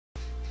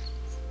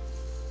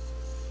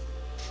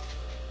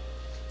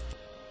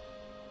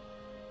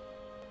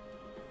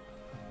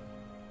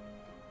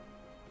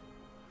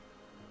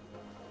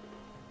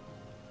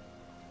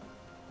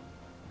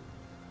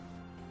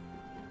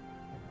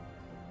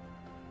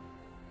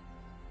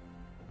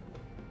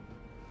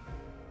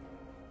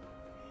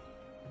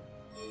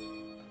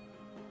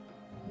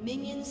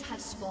Minions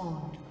have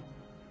spawned.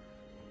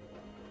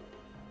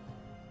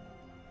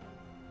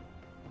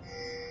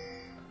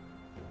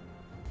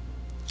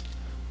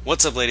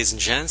 What's up, ladies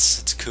and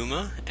gents? It's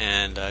Kuma,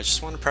 and I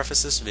just want to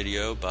preface this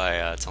video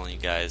by telling you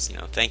guys,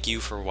 thank you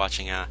for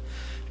watching my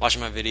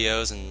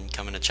videos and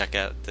coming to check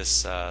out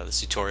this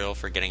tutorial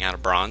for getting out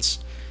of bronze.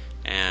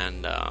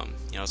 And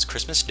it's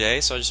Christmas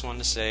Day, so I just wanted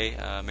to say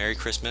Merry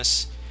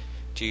Christmas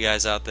to you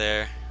guys out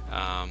there,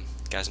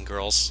 guys and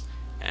girls,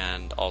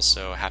 and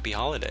also Happy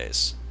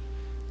Holidays.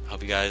 I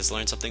hope you guys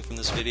learned something from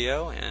this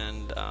video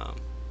and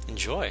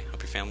enjoy.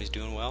 Hope your family's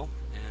doing well,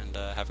 and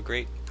have a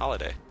great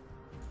holiday.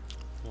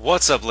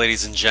 What's up,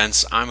 ladies and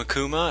gents? I'm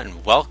Akuma,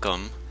 and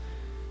welcome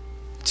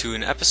to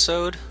an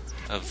episode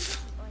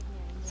of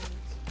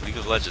League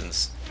of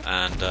Legends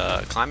and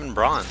climbing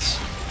bronze.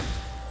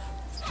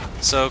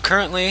 So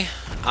currently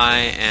I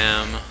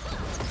am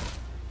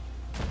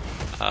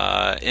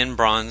in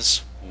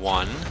bronze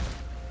 1.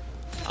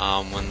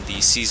 When the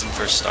season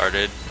first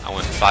started, I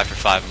went 5 for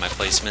 5 in my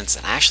placements,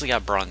 and I actually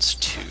got bronze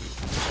 2.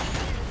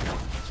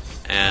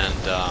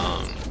 And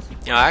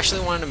I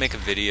actually wanted to make a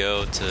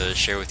video to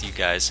share with you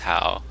guys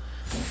how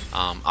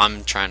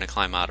I'm trying to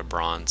climb out of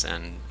bronze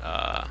and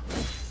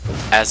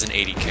as an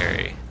AD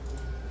carry.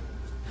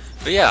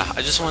 But yeah,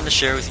 I just wanted to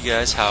share with you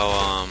guys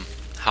how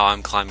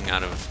I'm climbing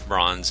out of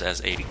bronze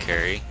as AD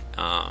carry.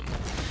 I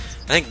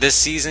think this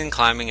season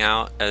climbing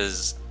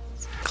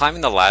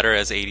the ladder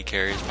as AD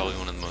carry is probably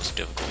one of the most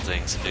difficult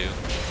things to do.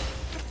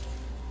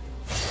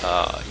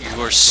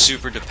 You are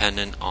super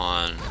dependent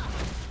on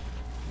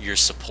your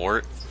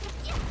support.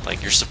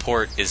 Like, your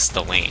support is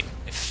the lane.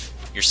 If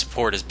your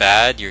support is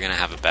bad, you're gonna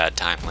have a bad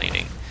time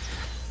laning.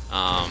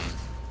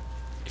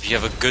 If you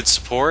have a good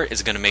support,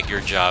 it's gonna make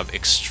your job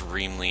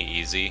extremely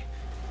easy.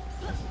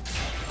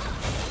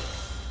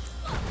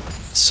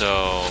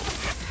 So,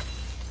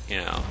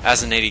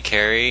 as an AD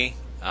carry,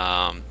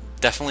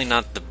 definitely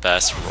not the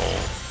best role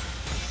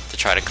to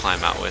try to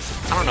climb out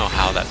with. I don't know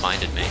how that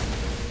minded me.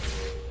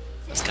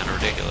 It's kind of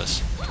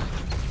ridiculous.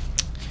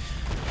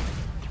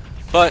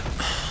 But,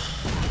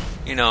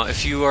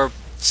 if you are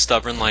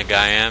stubborn like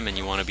I am and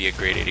you want to be a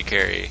great AD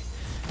carry,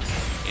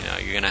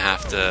 you're going to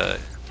have to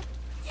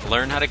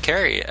learn how to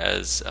carry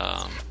as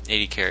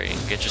AD carry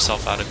and get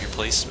yourself out of your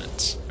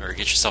placements, or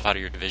get yourself out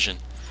of your division.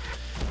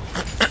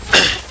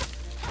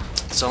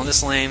 So in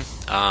this lane,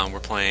 we're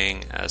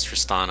playing as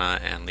Tristana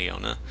and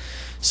Leona.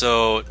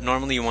 So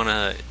normally you want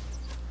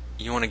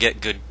to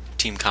get good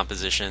team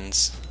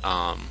compositions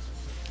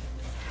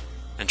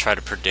and try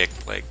to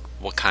predict like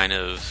what kind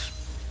of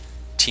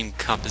team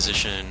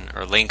composition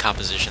or lane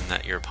composition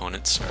that your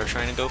opponents are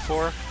trying to go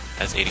for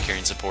as AD carry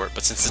and support.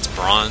 But since it's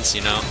bronze,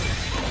 you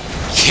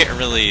can't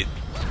really.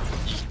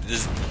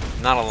 There's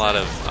not a lot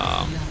of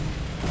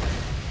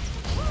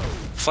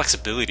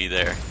flexibility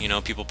there.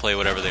 People play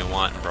whatever they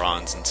want in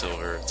bronze and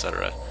silver,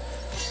 etc.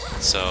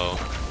 So,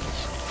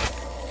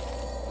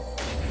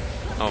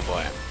 oh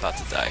boy, I'm about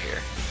to die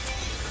here.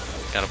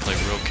 Gotta play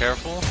real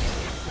careful.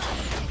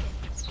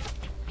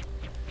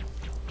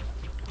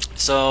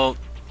 So,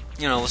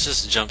 let's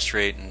just jump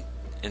straight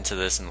into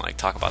this and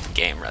talk about the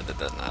game rather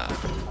than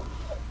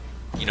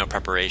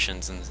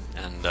preparations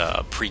and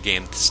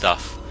pre-game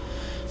stuff.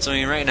 So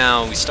right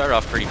now we start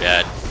off pretty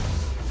bad.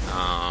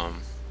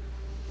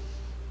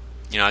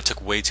 I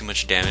took way too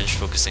much damage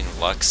focusing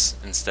Lux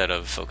instead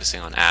of focusing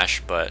on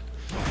Ashe, but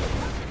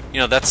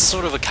that's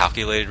sort of a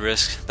calculated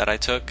risk that I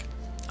took.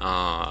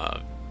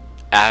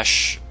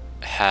 Ashe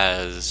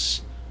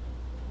has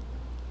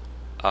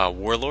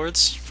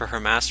Warlords for her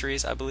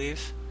masteries, I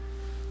believe.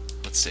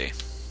 Let's see.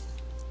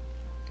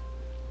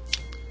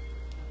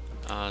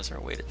 Is there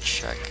a way to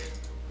check?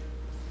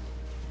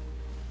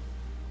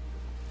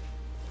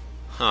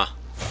 Huh.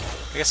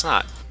 I guess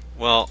not.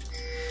 Well,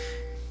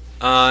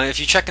 if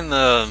you check in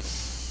the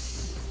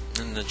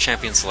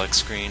champion select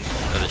screen,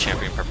 or the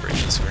champion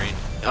preparation screen.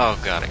 Oh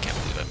god, I can't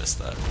believe I missed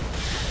that.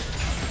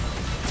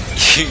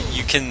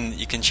 You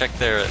can check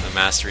there the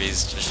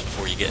masteries just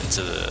before you get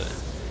into the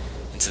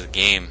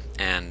game,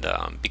 and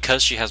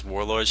because she has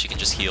Warlords, she can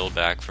just heal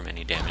back from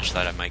any damage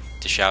that I might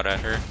dish out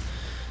at her.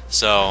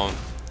 So,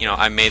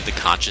 I made the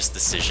conscious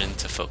decision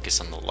to focus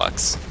on the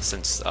Lux,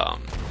 since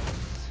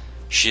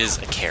she is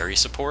a carry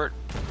support,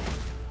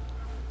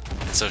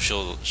 and so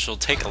she'll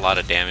take a lot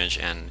of damage,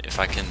 and if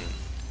I can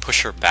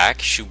push her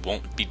back, she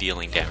won't be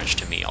dealing damage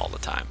to me all the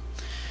time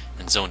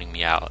and zoning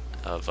me out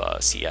of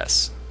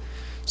CS.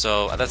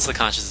 So that's the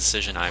conscious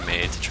decision I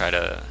made to try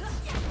to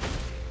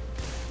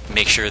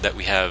make sure that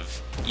we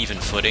have even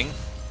footing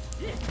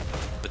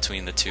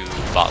between the two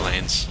bot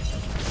lanes.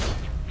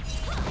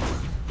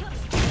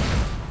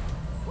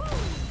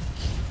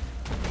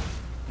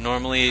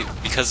 Normally,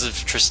 because of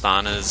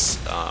Tristana's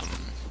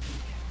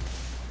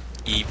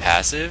E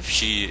passive,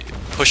 she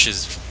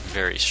pushes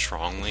very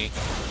strongly.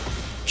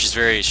 She's a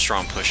very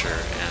strong pusher,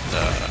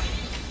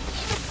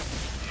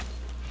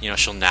 and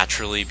she'll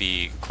naturally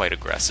be quite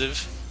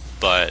aggressive.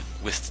 But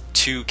with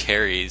two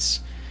carries,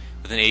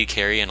 with an AD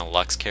carry and a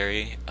Lux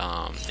carry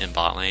in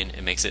bot lane,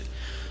 it makes it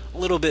a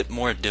little bit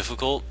more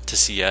difficult to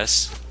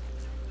CS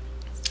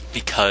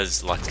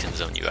because Lux can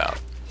zone you out.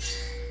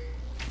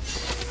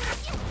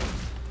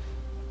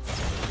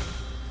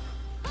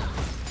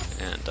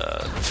 And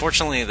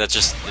unfortunately, that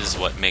just is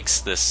what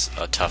makes this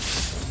a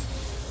tough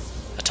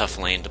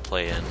lane to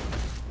play in.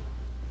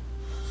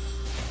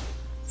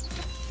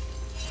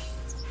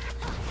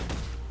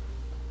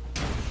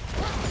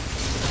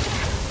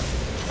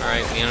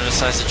 Alright, Leona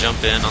decides to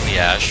jump in on the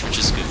Ashe, which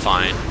is good,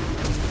 fine.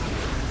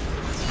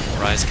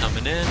 Ryze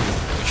coming in,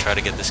 we try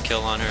to get this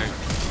kill on her.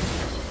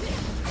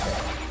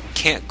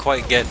 Can't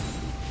quite get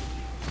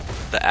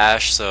the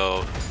Ashe,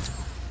 so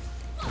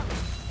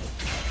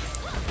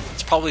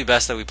it's probably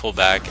best that we pull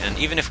back, and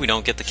even if we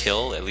don't get the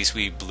kill, at least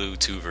we blew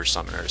 2 of her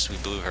summoners. We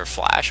blew her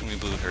flash and we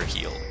blew her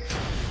heal.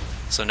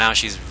 So now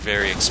she's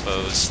very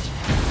exposed.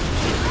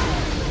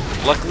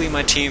 Luckily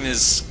my team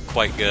is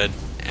quite good,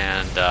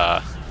 and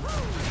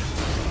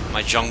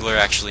my jungler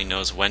actually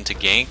knows when to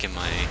gank, and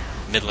my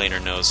mid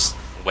laner knows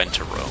when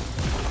to roam,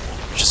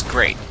 which is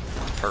great.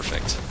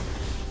 Perfect.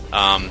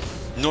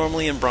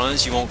 Normally in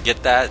bronze you won't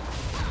get that,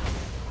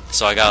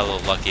 so I got a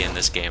little lucky in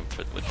this game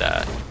with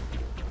that.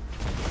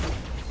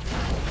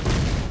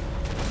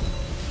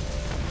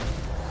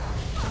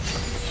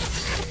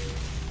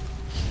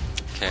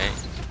 Okay.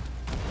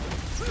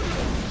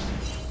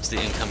 It's the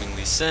incoming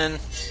Lee Sin.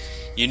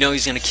 You know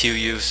he's gonna Q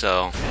you,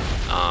 so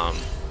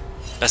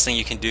best thing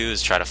you can do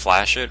is try to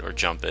flash it or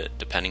jump it,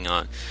 depending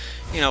on,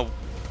 you know,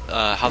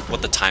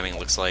 what the timing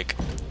looks like.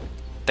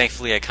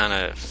 Thankfully, I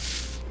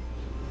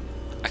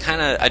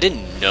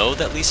didn't know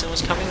that Lee Sin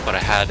was coming, but I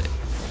had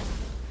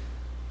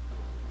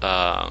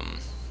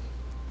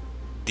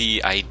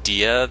the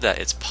idea that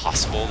it's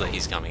possible that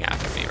he's coming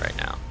after me right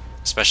now,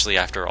 especially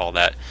after all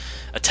that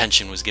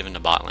attention was given to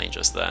bot lane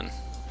just then.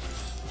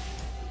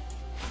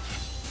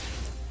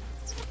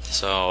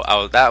 So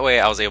that way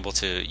I was able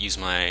to use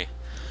my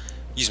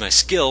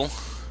skill,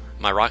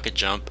 my rocket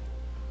jump,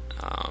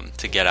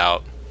 to get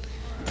out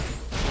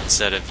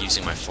instead of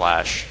using my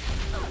flash.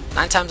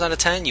 9 times out of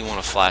 10 you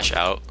want to flash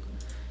out,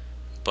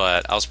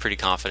 but I was pretty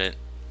confident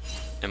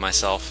in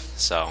myself,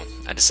 so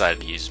I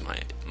decided to use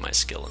my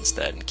skill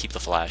instead and keep the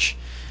flash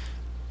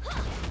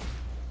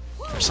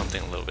for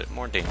something a little bit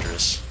more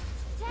dangerous.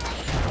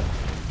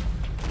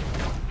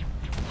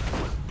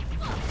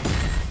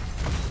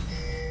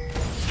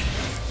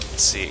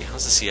 Let's see,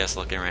 how's the CS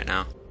looking right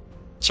now?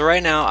 So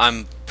right now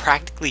I'm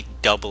practically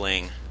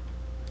doubling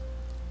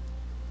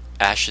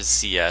Ashe's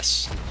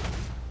CS.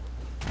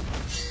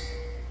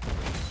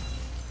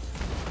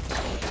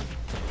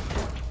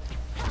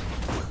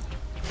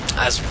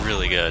 That's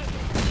really good.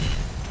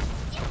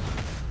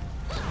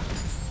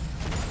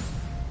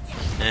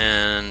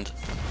 And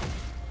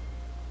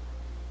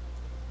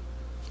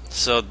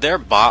so their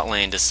bot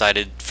lane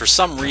decided for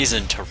some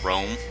reason to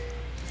roam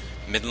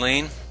mid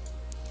lane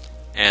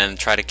and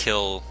try to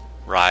kill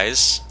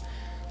Ryze.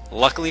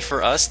 Luckily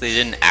for us, they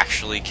didn't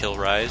actually kill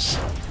Ryze.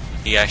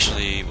 He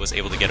actually was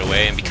able to get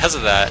away, and because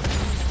of that,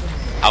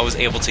 I was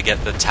able to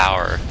get the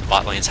tower,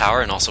 bot lane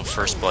tower, and also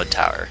first blood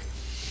tower.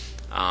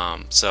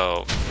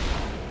 So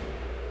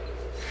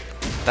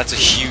that's a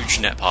huge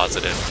net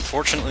positive.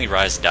 Unfortunately,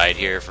 Ryze died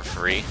here for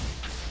free.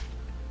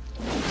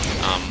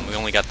 We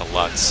only got the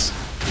Lux.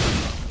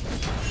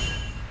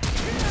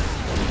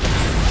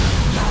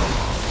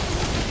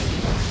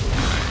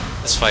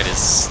 This fight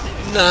is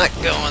not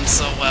going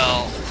so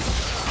well.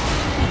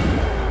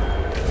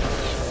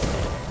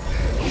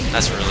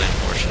 That's really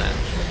unfortunate.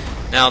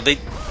 Now,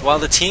 while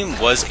the team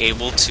was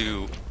able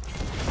to,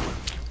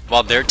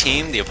 while their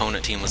team, the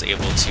opponent team, was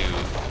able to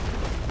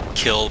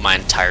kill my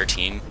entire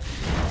team,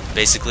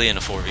 basically in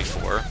a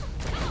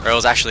 4v4, or it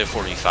was actually a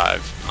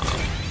 4v5.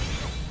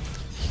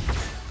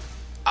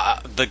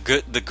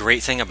 The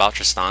great thing about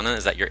Tristana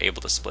is that you're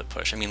able to split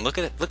push. I mean, look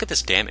at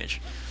this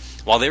damage.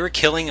 While they were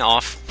killing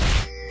off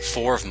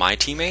 4 of my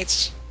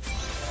teammates,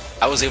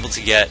 I was able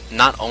to get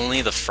not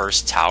only the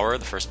first tower,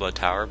 the first blood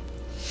tower,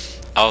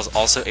 I was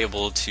also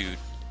able to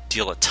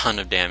deal a ton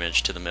of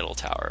damage to the middle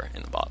tower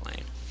in the bot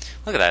lane.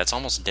 Look at that, it's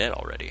almost dead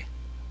already.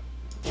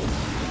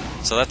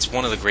 So that's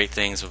one of the great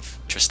things of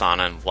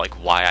Tristana, and like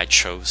why I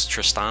chose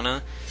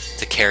Tristana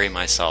to carry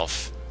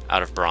myself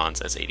out of bronze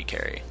as AD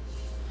carry.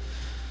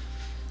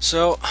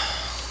 So,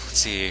 let's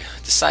see,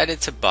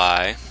 decided to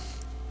buy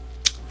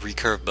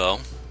recurve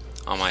bow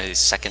on my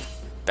second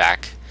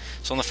back.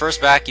 So on the first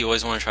back, you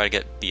always want to try to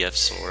get BF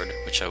sword,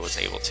 which I was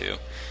able to.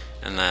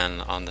 And then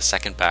on the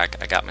second back,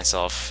 I got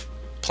myself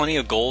plenty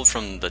of gold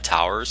from the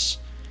towers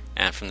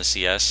and from the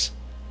CS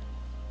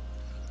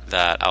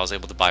that I was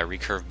able to buy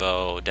recurve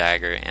bow,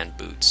 dagger, and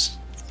boots.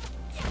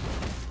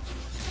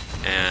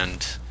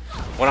 And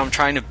what I'm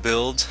trying to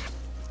build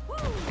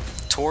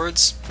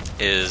towards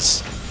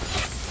is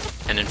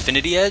an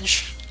Infinity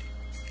Edge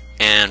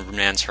and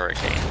Runaan's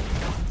Hurricane.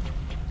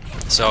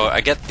 So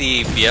I get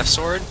the BF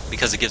sword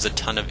because it gives a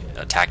ton of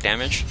attack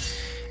damage,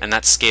 and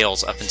that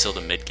scales up until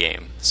the mid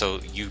game. So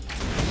you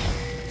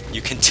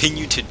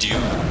continue to do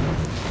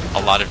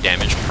a lot of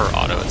damage per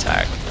auto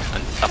attack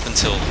up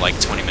until like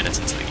 20 minutes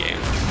into the game.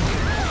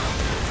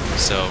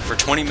 So for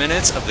 20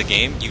 minutes of the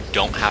game, you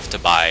don't have to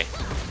buy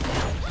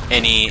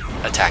any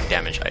attack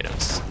damage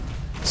items.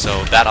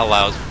 So that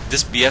allows,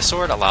 this BF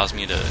sword allows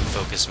me to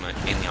focus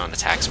mainly on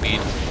attack speed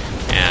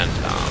and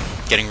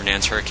getting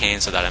Renan's Hurricane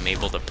so that I'm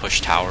able to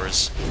push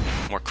towers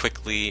more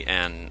quickly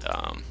and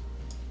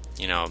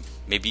you know,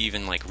 maybe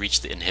even like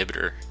reach the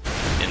inhibitor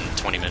in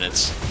 20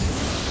 minutes.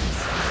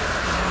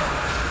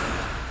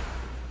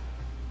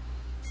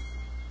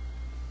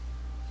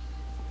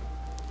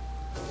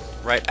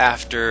 Right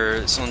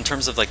after, so in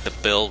terms of like the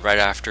build, right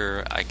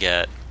after I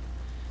get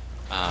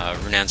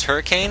Renan's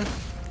Hurricane,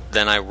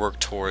 then I work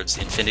towards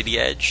Infinity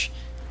Edge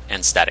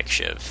and Static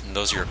Shiv, and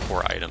those are your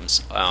core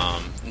items.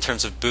 In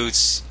terms of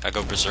boots, I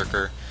go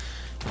Berserker,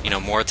 you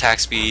know, more attack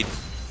speed,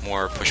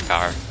 more push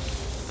power.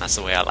 That's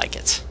the way I like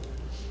it.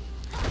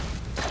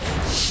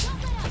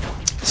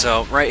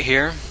 So right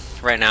here,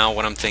 right now,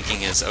 what I'm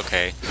thinking is,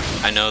 okay,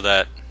 I know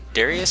that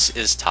Darius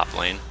is top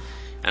lane,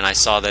 and I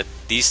saw that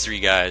these three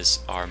guys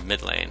are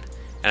mid lane,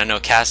 and I know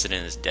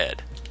Kassadin is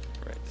dead.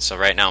 Right. So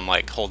right now I'm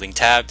like holding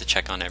tab to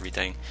check on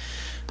everything,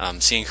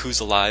 seeing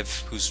who's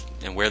alive, who's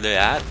and where they're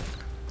at,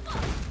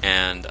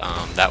 and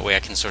that way I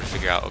can sort of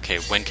figure out, okay,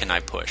 when can I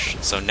push?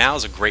 So now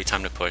is a great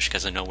time to push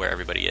because I know where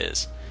everybody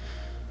is.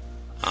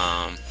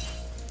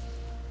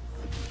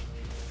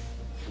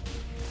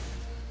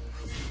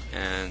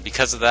 And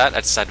because of that,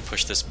 I decided to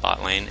push this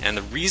bot lane. And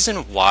the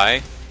reason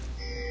why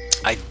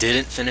I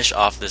didn't finish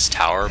off this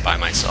tower by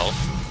myself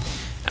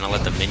and I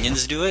let the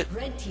minions do it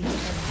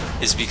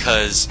is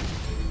because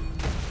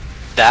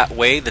that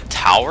way the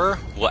tower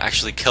will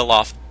actually kill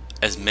off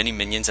as many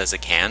minions as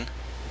it can.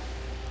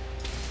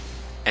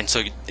 And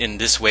so in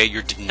this way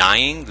you're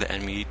denying the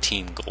enemy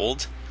team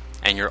gold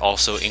and you're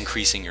also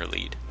increasing your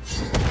lead.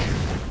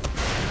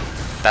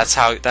 That's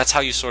how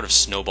you sort of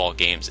snowball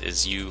games,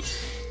 is you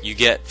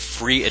get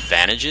free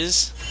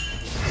advantages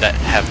that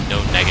have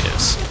no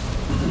negatives.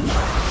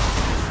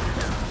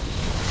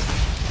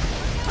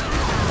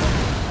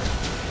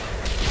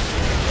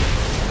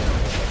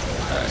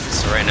 Alright,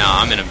 so right now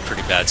I'm in a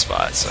pretty bad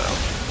spot, so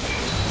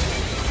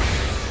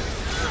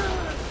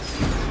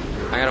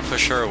I gotta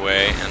push her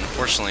away, and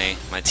unfortunately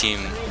my team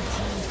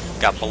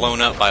got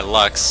blown up by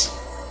Lux.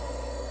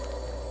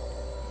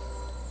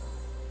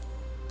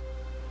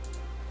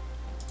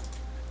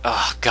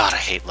 Oh god, I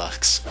hate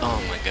Lux.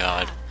 Oh my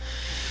god.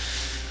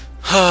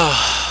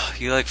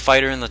 You like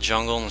fight her in the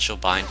jungle and she'll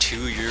bind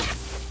two of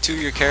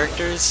your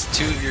characters,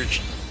 two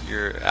of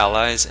your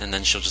allies, and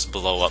then she'll just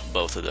blow up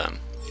both of them.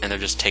 And they're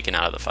just taken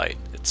out of the fight.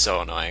 It's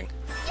so annoying.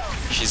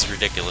 She's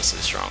ridiculously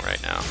strong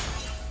right now.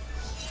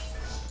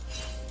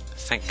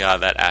 Thank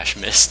god that Ashe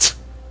missed.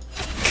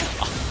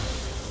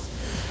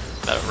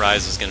 That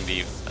Ryze was gonna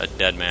be a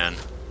dead man.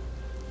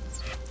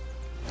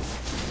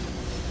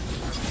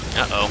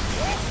 Uh-oh.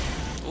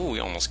 Ooh, we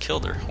almost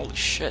killed her. Holy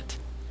shit.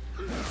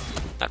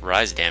 That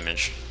Ryze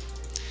damage.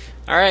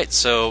 Alright,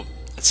 so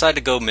I decided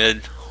to go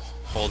mid,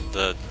 hold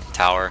the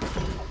tower.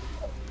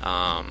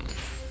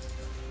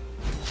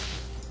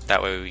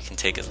 That way we can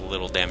take as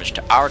little damage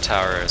to our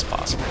tower as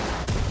possible.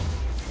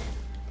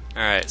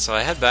 Alright, so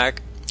I head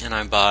back and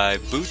I buy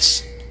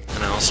boots,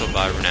 and I also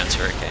buy Renan's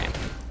Hurricane.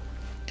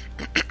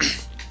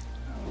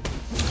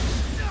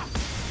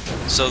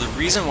 So the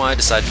reason why I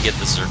decided to get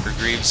the Berserker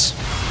Greaves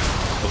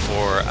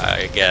before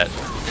I get,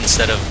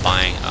 instead of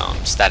buying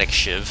Static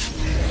Shiv.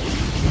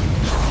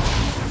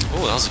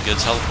 Oh, that was a good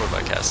teleport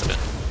by Kassadin.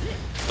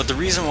 But the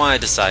reason why I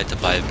decided to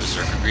buy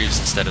Berserker Greaves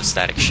instead of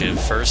Static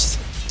Shiv first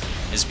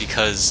is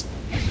because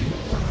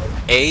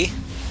A,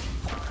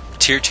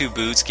 Tier 2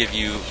 boots give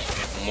you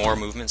more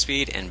movement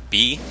speed, and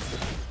B,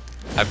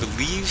 I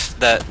believe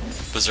that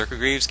Berserker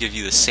Greaves give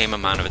you the same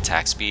amount of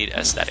attack speed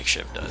as Static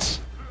Shiv does.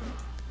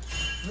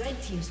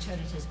 Red team's turret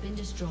has been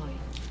destroyed.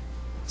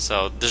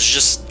 So there's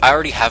just, I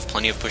already have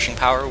plenty of pushing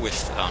power with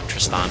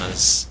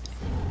Tristana's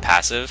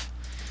passive,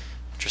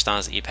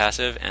 Tristana's E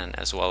passive, and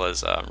as well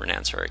as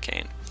Renan's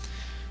Hurricane.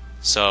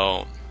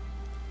 So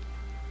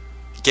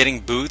getting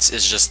boots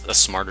is just a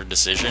smarter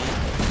decision,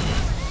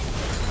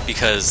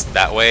 because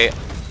that way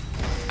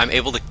I'm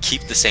able to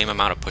keep the same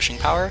amount of pushing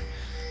power,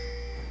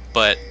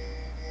 but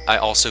I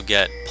also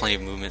get plenty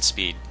of movement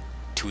speed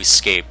to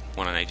escape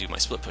when I do my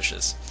split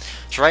pushes.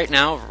 So right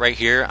now, right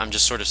here, I'm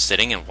just sort of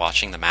sitting and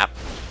watching the map.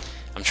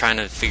 I'm trying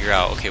to figure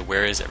out, okay,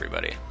 where is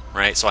everybody,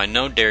 right? So I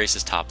know Darius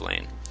is top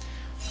lane.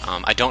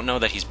 I don't know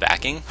that he's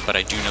backing, but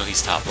I do know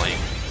he's top lane,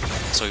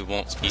 so he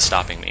won't be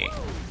stopping me.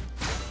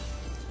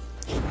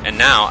 And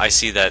now I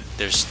see that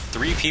there's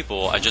 3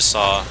 people. I just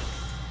saw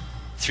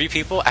 3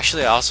 people.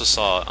 Actually, I also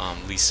saw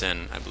Lee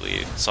Sin, I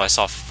believe. So I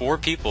saw 4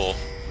 people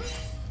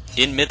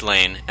in mid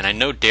lane, and I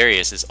know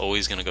Darius is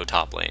always going to go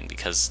top lane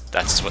because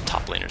that's what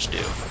top laners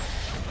do.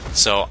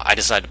 So I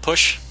decided to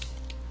push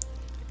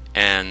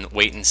and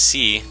wait and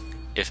see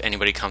if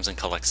anybody comes and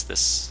collects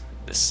this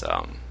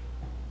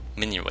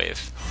minion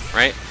wave,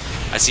 right?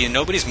 I see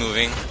nobody's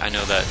moving. I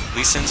know that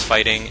Lee Sin's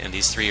fighting and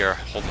these 3 are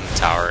holding the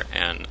tower,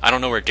 and I don't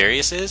know where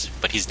Darius is,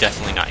 but he's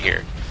definitely not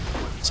here.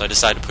 So I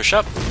decided to push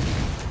up,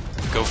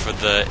 go for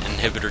the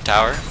inhibitor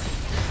tower,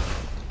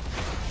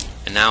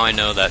 And now I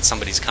know that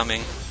somebody's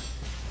coming,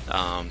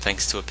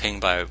 thanks to a ping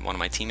by one of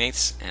my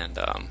teammates, and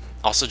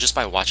also just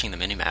by watching the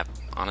minimap,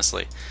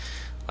 honestly.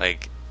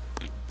 Like,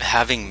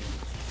 having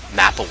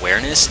map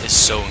awareness is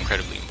so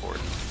incredibly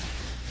important.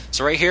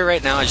 So right here,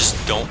 right now, I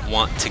just don't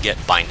want to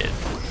get binded.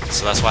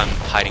 So that's why I'm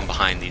hiding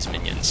behind these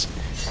minions.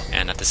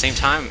 And at the same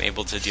time, I'm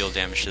able to deal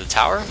damage to the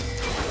tower,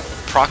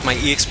 proc my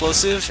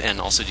E-explosive, and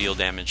also deal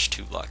damage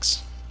to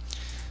Lux.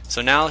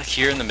 So now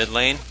here in the mid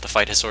lane, the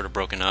fight has sort of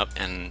broken up,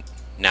 and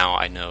now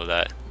I know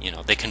that, you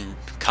know, they can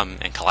come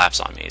and collapse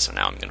on me, so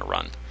now I'm gonna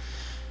run.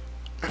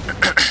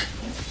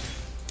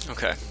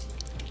 Okay,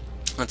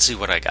 let's see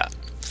what I got.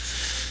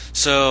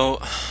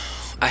 So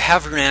I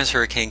have Runan's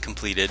Hurricane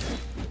completed.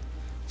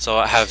 So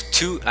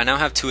I now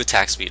have two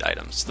attack speed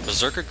items, the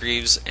Berserker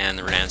Greaves and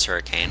the Runan's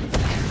Hurricane.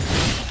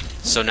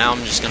 So now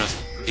I'm just gonna,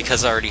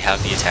 because I already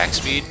have the attack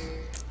speed,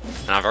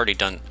 and I've already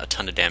done a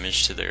ton of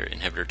damage to their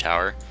inhibitor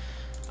tower,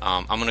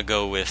 I'm gonna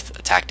go with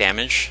attack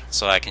damage,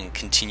 so I can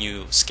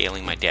continue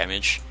scaling my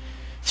damage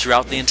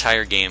throughout the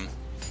entire game,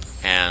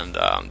 and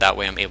that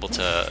way I'm able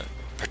to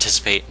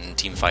participate in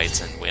team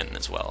fights and win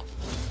as well.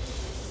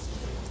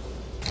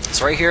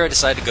 So right here I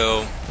decided to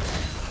go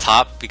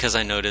top because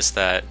I noticed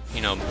that,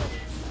 you know,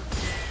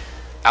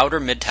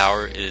 outer mid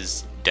tower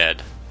is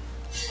dead.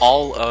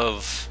 All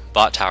of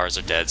bot towers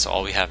are dead, so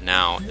all we have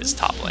now is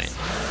top lane.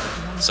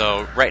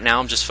 So right now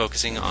I'm just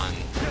focusing on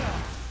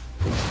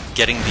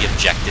getting the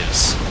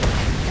objectives.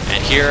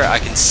 And here I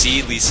can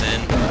see Lee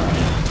Sin.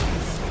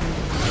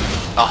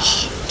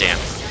 Oh, damn.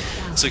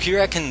 So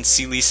here I can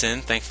see Lee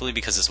Sin, thankfully,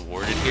 because it's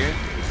warded here.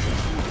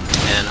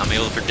 And I'm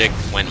able to predict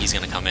when he's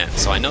going to come in.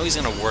 So I know he's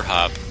going to ward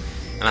hop,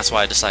 and that's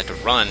why I decided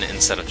to run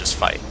instead of just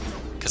fight.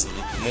 Because the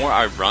more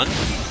I run,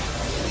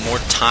 the more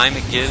time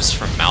it gives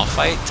for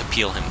Malphite to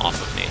peel him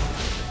off of me.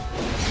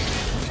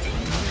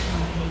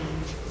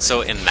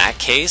 So in that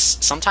case,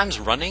 sometimes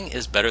running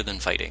is better than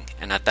fighting.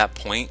 And at that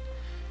point,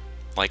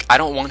 like, I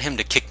don't want him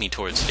to kick me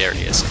towards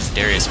Darius, because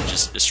Darius would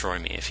just destroy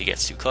me if he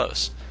gets too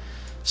close.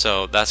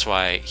 So that's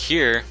why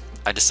here,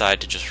 I decide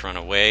to just run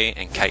away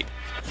and kite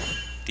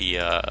the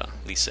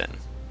Lee Sin.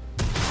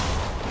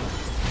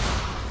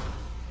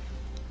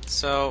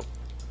 So,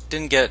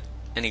 didn't get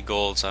any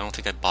gold, so I don't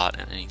think I bought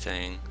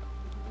anything.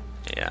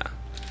 Yeah.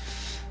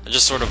 I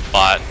just sort of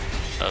bought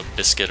a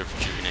Biscuit of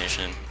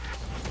Rejuvenation.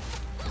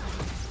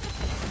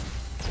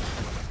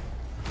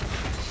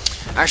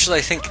 Actually,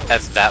 I think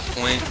at that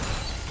point,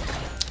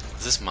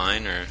 is this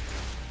mine or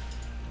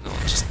no?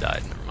 It just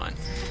died. Never mind.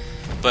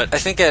 But I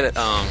think at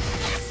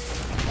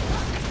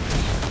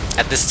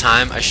this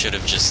time, I should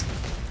have just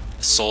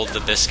sold the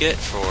biscuit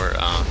for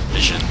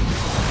vision.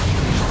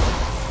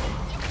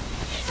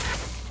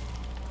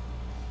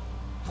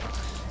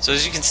 So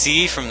as you can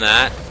see from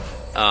that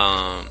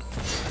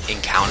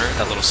encounter,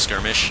 that little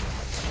skirmish,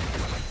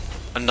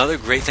 another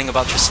great thing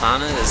about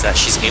Tristana is that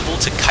she's able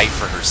to kite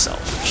for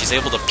herself. She's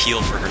able to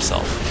peel for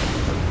herself.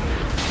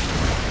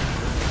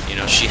 You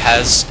know, she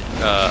has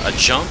a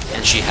jump,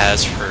 and she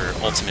has her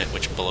ultimate,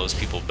 which blows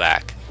people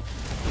back.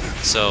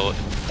 So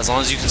as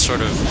long as you can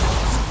sort of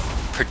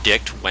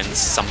predict when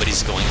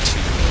somebody's going to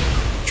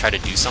try to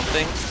do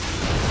something,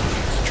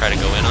 try to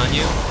go in on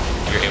you,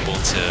 you're able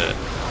to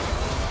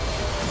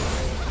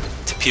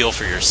peel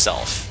for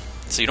yourself.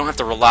 So you don't have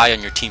to rely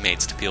on your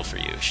teammates to peel for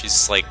you.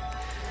 She's like,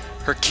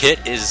 her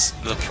kit is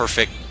the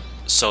perfect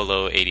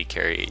solo AD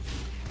carry.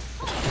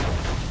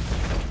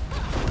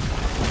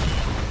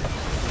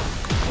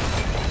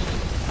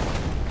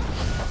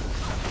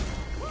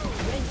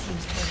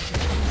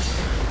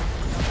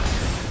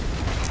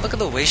 Look at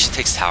the way she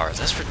takes towers.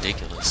 That's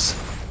ridiculous.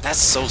 That's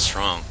so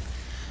strong.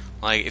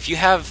 Like, if you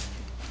have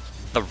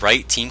the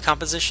right team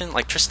composition,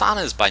 like,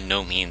 Tristana is by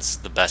no means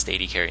the best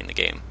AD carry in the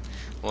game.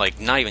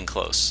 Like, not even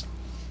close.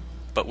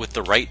 But with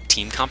the right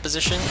team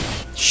composition,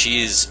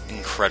 she is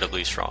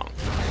incredibly strong.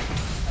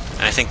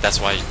 And I think that's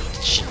why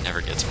she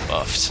never gets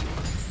buffed.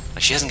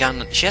 Like, she hasn't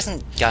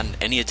gotten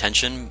any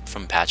attention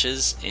from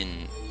patches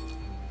in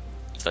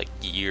like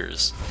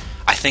years.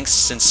 I think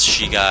since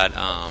she got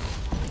her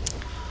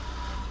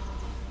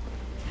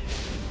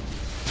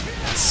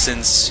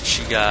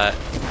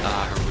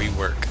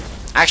rework.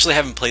 I actually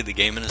haven't played the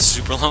game in a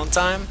super long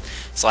time,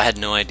 so I had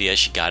no idea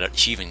she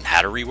even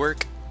had a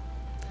rework.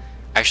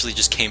 I actually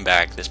just came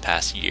back this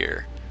past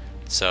year,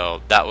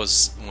 so that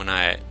was when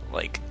I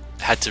like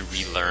had to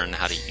relearn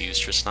how to use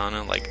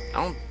Tristana. Like,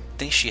 I don't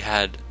think she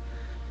had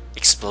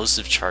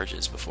explosive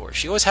charges before.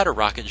 She always had a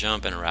rocket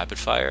jump and a rapid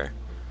fire,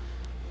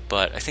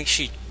 but I think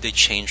they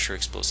changed her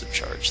explosive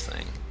charge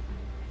thing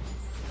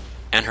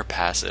and her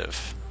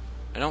passive.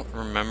 I don't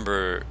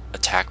remember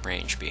attack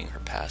range being her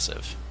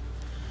passive.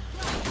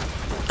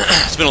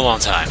 It's been a long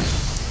time,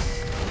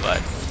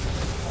 but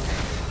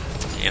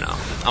you know,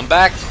 I'm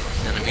back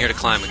and I'm here to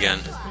climb again.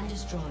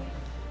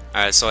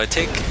 Alright, so I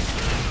take...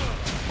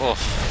 Oh,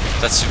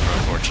 that's super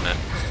unfortunate.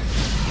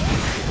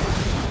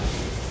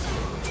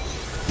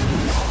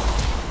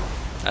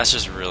 That's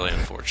just really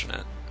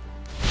unfortunate.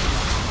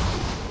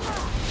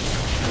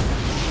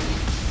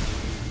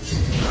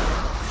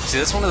 See,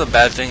 that's one of the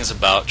bad things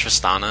about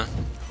Tristana,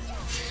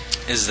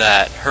 is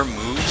that her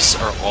moves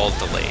are all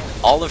delayed.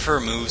 All of her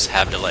moves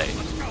have delay.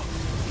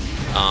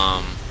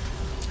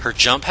 Her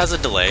jump has a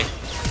delay.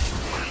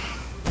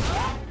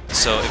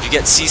 So if you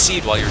get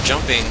CC'd while you're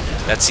jumping,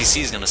 that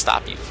CC is going to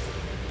stop you.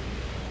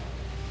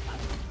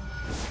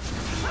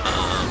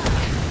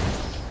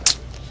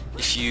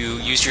 If you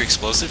use your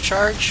explosive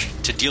charge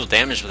to deal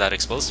damage with that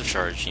explosive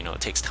charge, you know,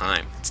 it takes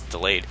time. It's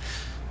delayed.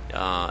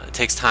 It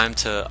takes time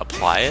to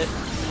apply it,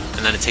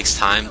 and then it takes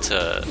time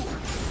to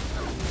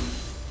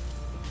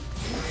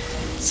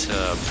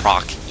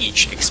proc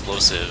each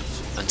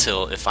explosive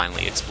until it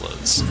finally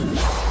explodes.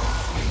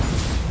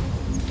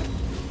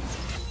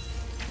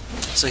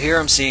 So here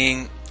I'm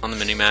seeing on the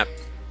minimap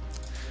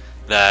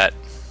that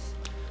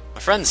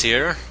my friends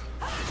here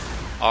are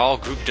all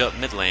grouped up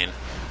mid lane.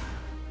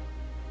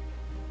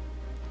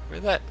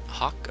 Where'd that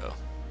hawk go?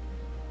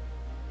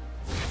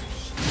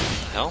 What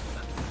the hell?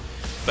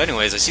 But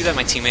anyways, I see that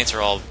my teammates are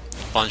all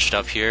bunched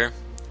up here,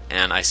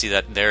 and I see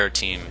that their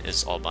team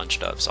is all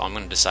bunched up, so I'm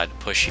going to decide to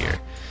push here.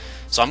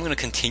 So I'm going to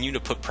continue to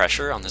put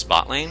pressure on this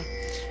bot lane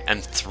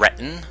and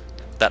threaten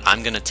that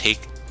I'm going to take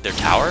their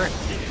tower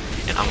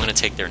and I'm going to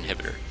take their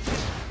inhibitor.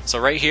 So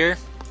right here,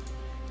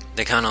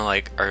 they kind of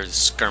like are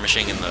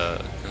skirmishing in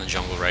the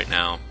jungle right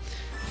now,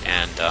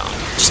 and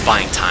just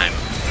buying time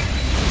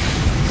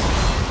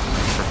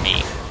for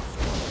me.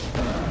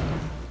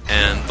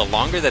 And the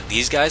longer that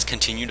these guys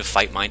continue to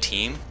fight my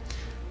team,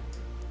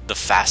 the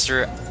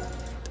faster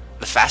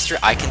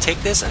I can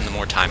take this, and the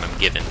more time I'm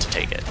given to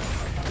take it.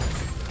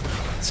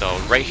 So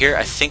right here,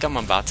 I think I'm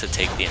about to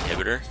take the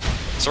inhibitor.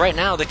 So right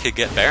now, they could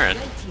get Baron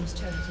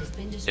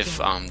if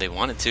they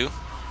wanted to.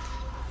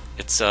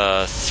 It's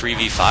a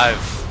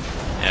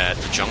 3v5 at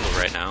the jungle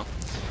right now,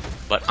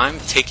 but I'm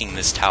taking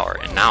this tower,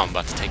 and now I'm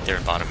about to take their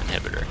bottom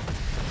inhibitor.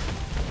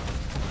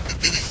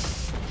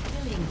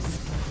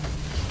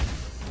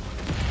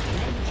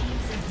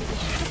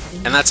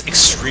 And that's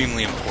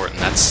extremely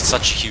important. That's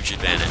such a huge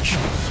advantage.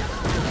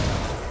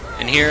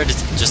 And here I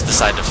just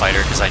decide to fight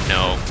her because I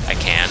know I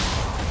can.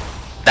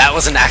 That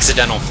was an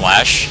accidental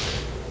flash.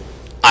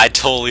 I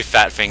totally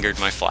fat-fingered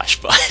my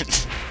flash button.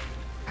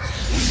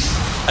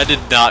 I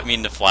did not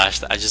mean to flash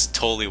that. I just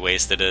totally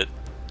wasted it.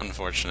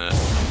 Unfortunate.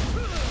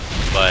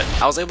 But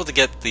I was able to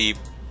get the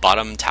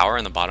bottom tower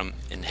and the bottom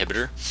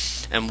inhibitor.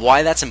 And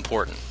why that's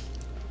important.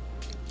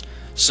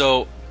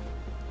 So,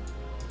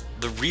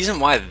 the reason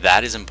why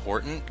that is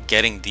important,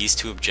 getting these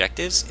two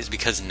objectives, is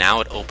because now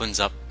it opens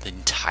up the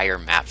entire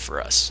map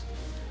for us.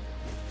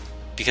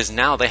 Because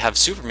now they have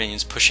super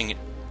minions pushing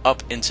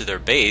up into their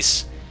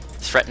base,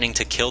 threatening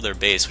to kill their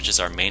base, which is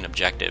our main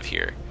objective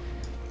here.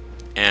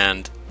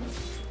 And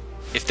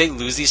if they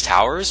lose these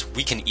towers,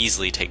 we can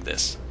easily take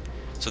this.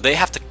 So they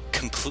have to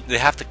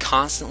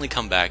constantly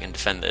come back and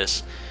defend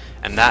this,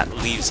 and that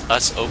leaves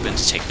us open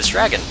to take this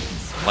dragon,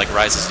 like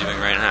Rise is doing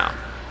right now.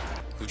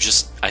 Who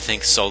just, I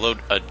think, soloed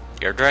a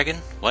air dragon?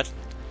 What?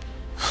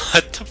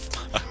 What the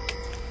fuck?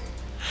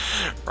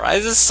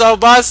 Rise is so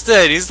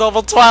busted! He's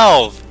level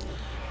 12!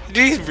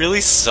 Did he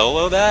really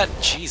solo that?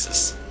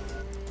 Jesus.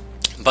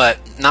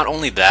 But not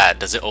only that,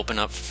 does it open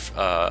up,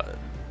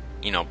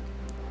 you know,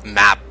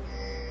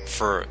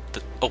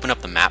 open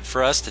up the map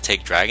for us to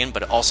take dragon,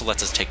 but it also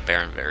lets us take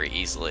Baron very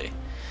easily.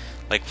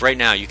 Like right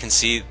now, you can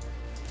see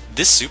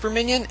this super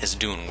minion is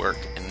doing work,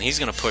 and he's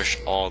gonna push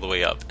all the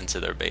way up into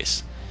their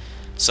base.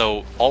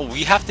 So all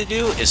we have to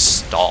do is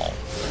stall.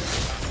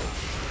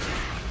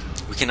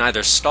 We can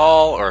either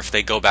stall, or if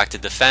they go back to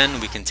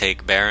defend, we can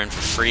take Baron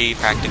for free,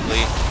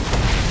 practically.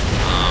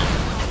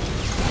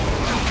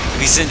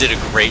 Lee Sin did a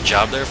great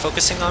job there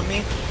focusing on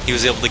me. He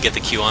was able to get the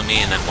Q on me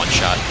and then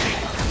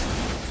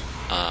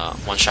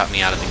one-shot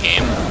me out of the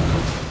game.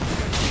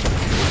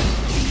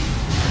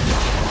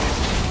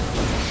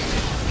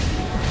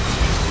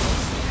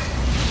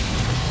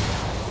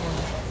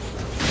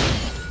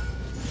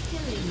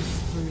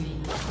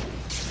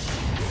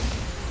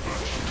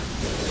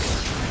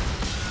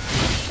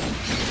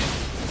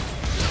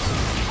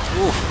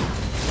 Ooh,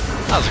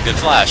 that was a good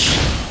flash.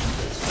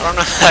 I don't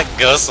know if that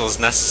ghost was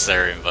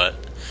necessary, but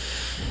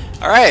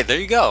alright, there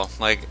you go.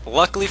 Like,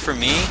 luckily for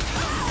me,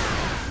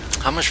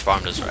 how much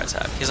farm does Rise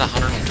have? He has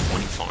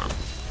 120 farm.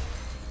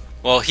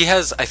 Well, he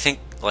has, I think,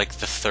 like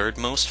the third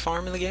most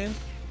farm in the game.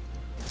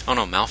 Oh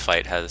no,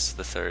 Malphite has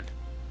the third.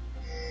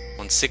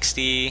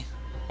 160,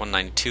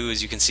 192.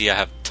 As you can see, I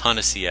have a ton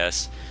of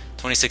CS.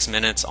 26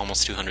 minutes,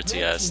 almost 200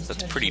 CS.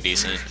 That's pretty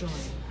decent.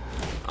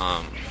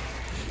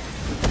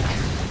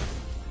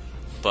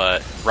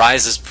 But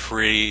Rise is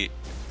pretty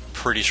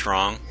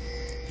strong.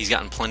 He's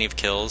gotten plenty of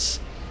kills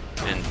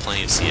and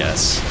plenty of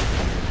CS.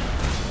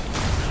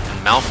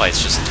 And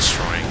Malphite's just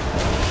destroying.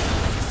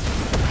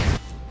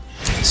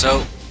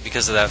 So,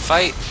 because of that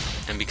fight,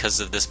 and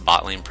because of this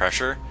bot lane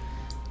pressure,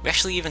 we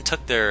actually even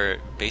took their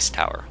base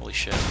tower. Holy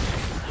shit.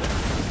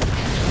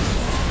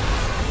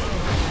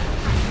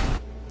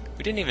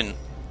 We didn't even...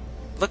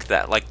 Look at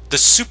that. Like, the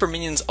super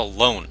minions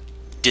alone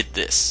did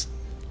this.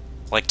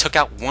 Like, took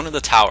out one of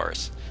the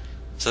towers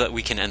so that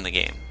we can end the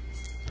game.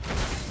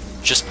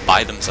 just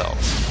by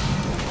themselves.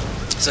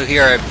 So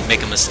here I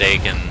make a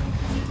mistake, and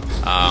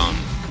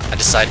I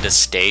decided to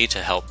stay to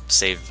help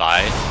save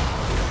Vi.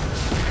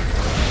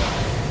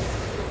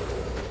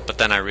 But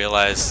then I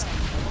realized,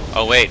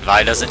 oh wait,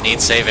 Vi doesn't need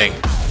saving,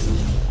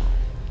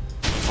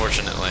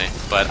 unfortunately.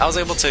 But I was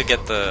able to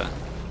get the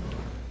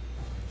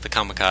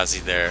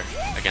kamikaze there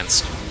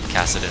against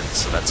Kassadin,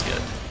 so that's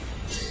good.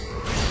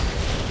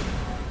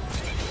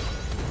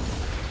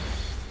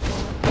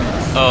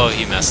 Oh,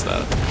 he messed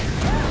up.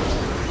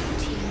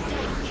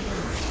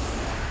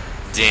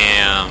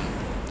 Damn.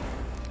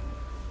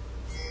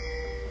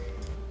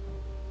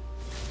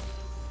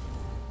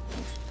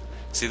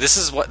 See, this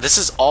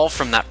is all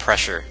from that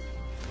pressure.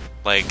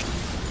 Like,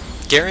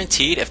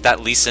 guaranteed, if that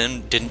Lee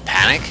Sin didn't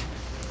panic,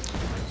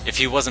 if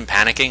he wasn't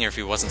panicking or if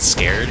he wasn't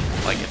scared,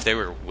 like if they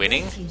were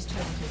winning,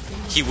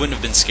 he wouldn't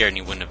have been scared and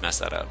he wouldn't have messed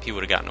that up. He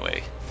would have gotten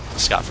away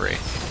scot-free.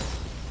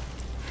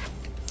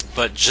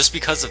 But just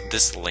because of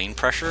this lane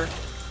pressure,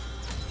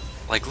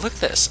 like look at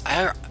this.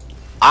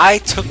 I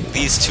took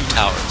these two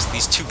towers,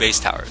 these two base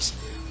towers,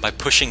 by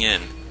pushing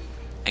in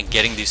and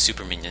getting these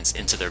super minions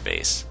into their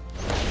base.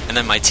 And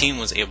then my team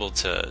was able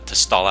to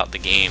stall out the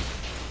game.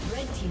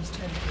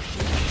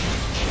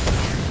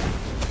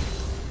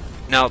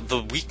 Now,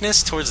 the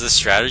weakness towards this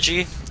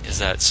strategy is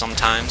that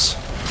sometimes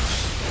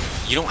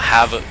you don't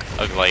have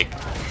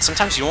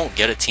sometimes you won't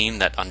get a team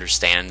that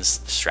understands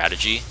the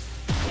strategy,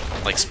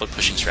 like split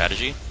pushing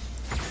strategy.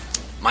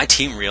 My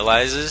team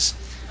realizes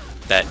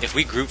that if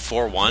we group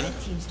 4-1,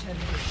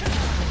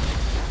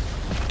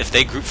 if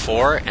they group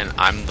 4 and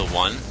I'm the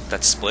one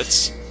that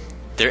splits,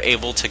 they're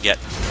able to get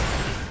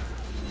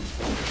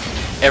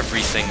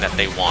everything that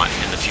they want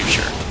in the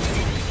future.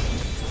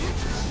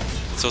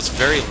 So it's a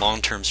very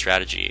long-term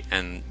strategy,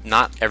 and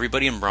not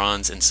everybody in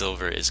bronze and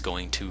silver is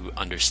going to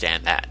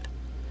understand that.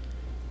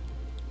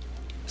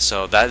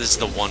 So that is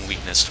the one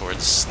weakness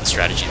towards the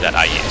strategy that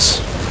I use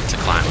to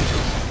climb.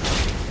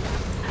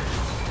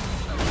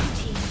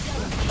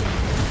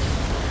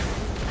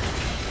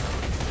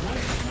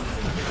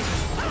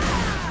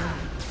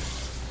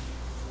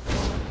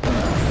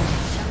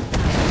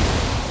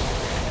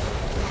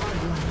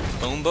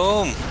 Boom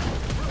boom!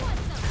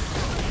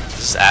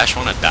 Does Ashe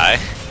want to die?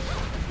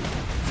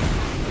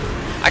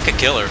 I could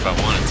kill her if I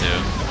wanted to.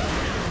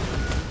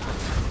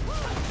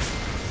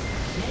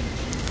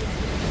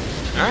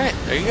 Alright,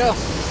 there you go.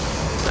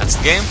 That's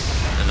the game.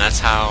 And that's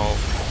how...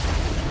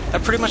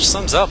 That pretty much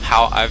sums up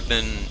how I've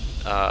been,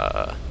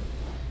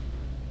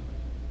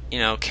 you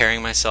know,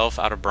 carrying myself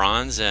out of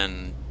bronze,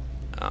 and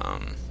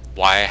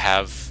why I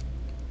have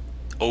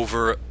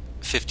over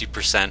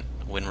 50%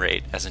 win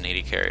rate as an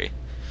AD carry.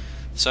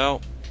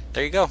 So,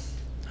 there you go.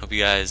 Hope you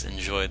guys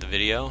enjoyed the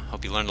video.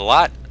 Hope you learned a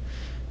lot.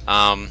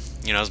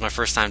 You know, it was my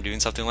first time doing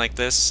something like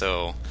this,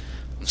 so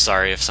I'm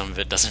sorry if some of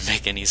it doesn't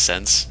make any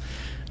sense.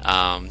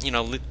 You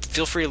know,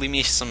 feel free to leave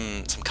me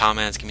some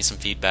comments, give me some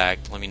feedback,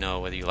 let me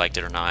know whether you liked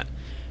it or not,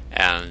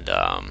 and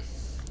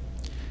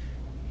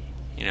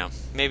you know,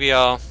 maybe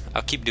I'll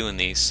keep doing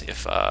these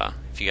if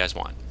you guys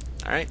want.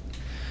 All right,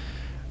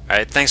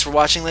 thanks for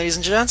watching, ladies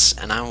and gents,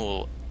 and I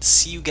will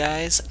see you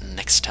guys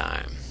next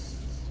time.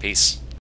 Peace.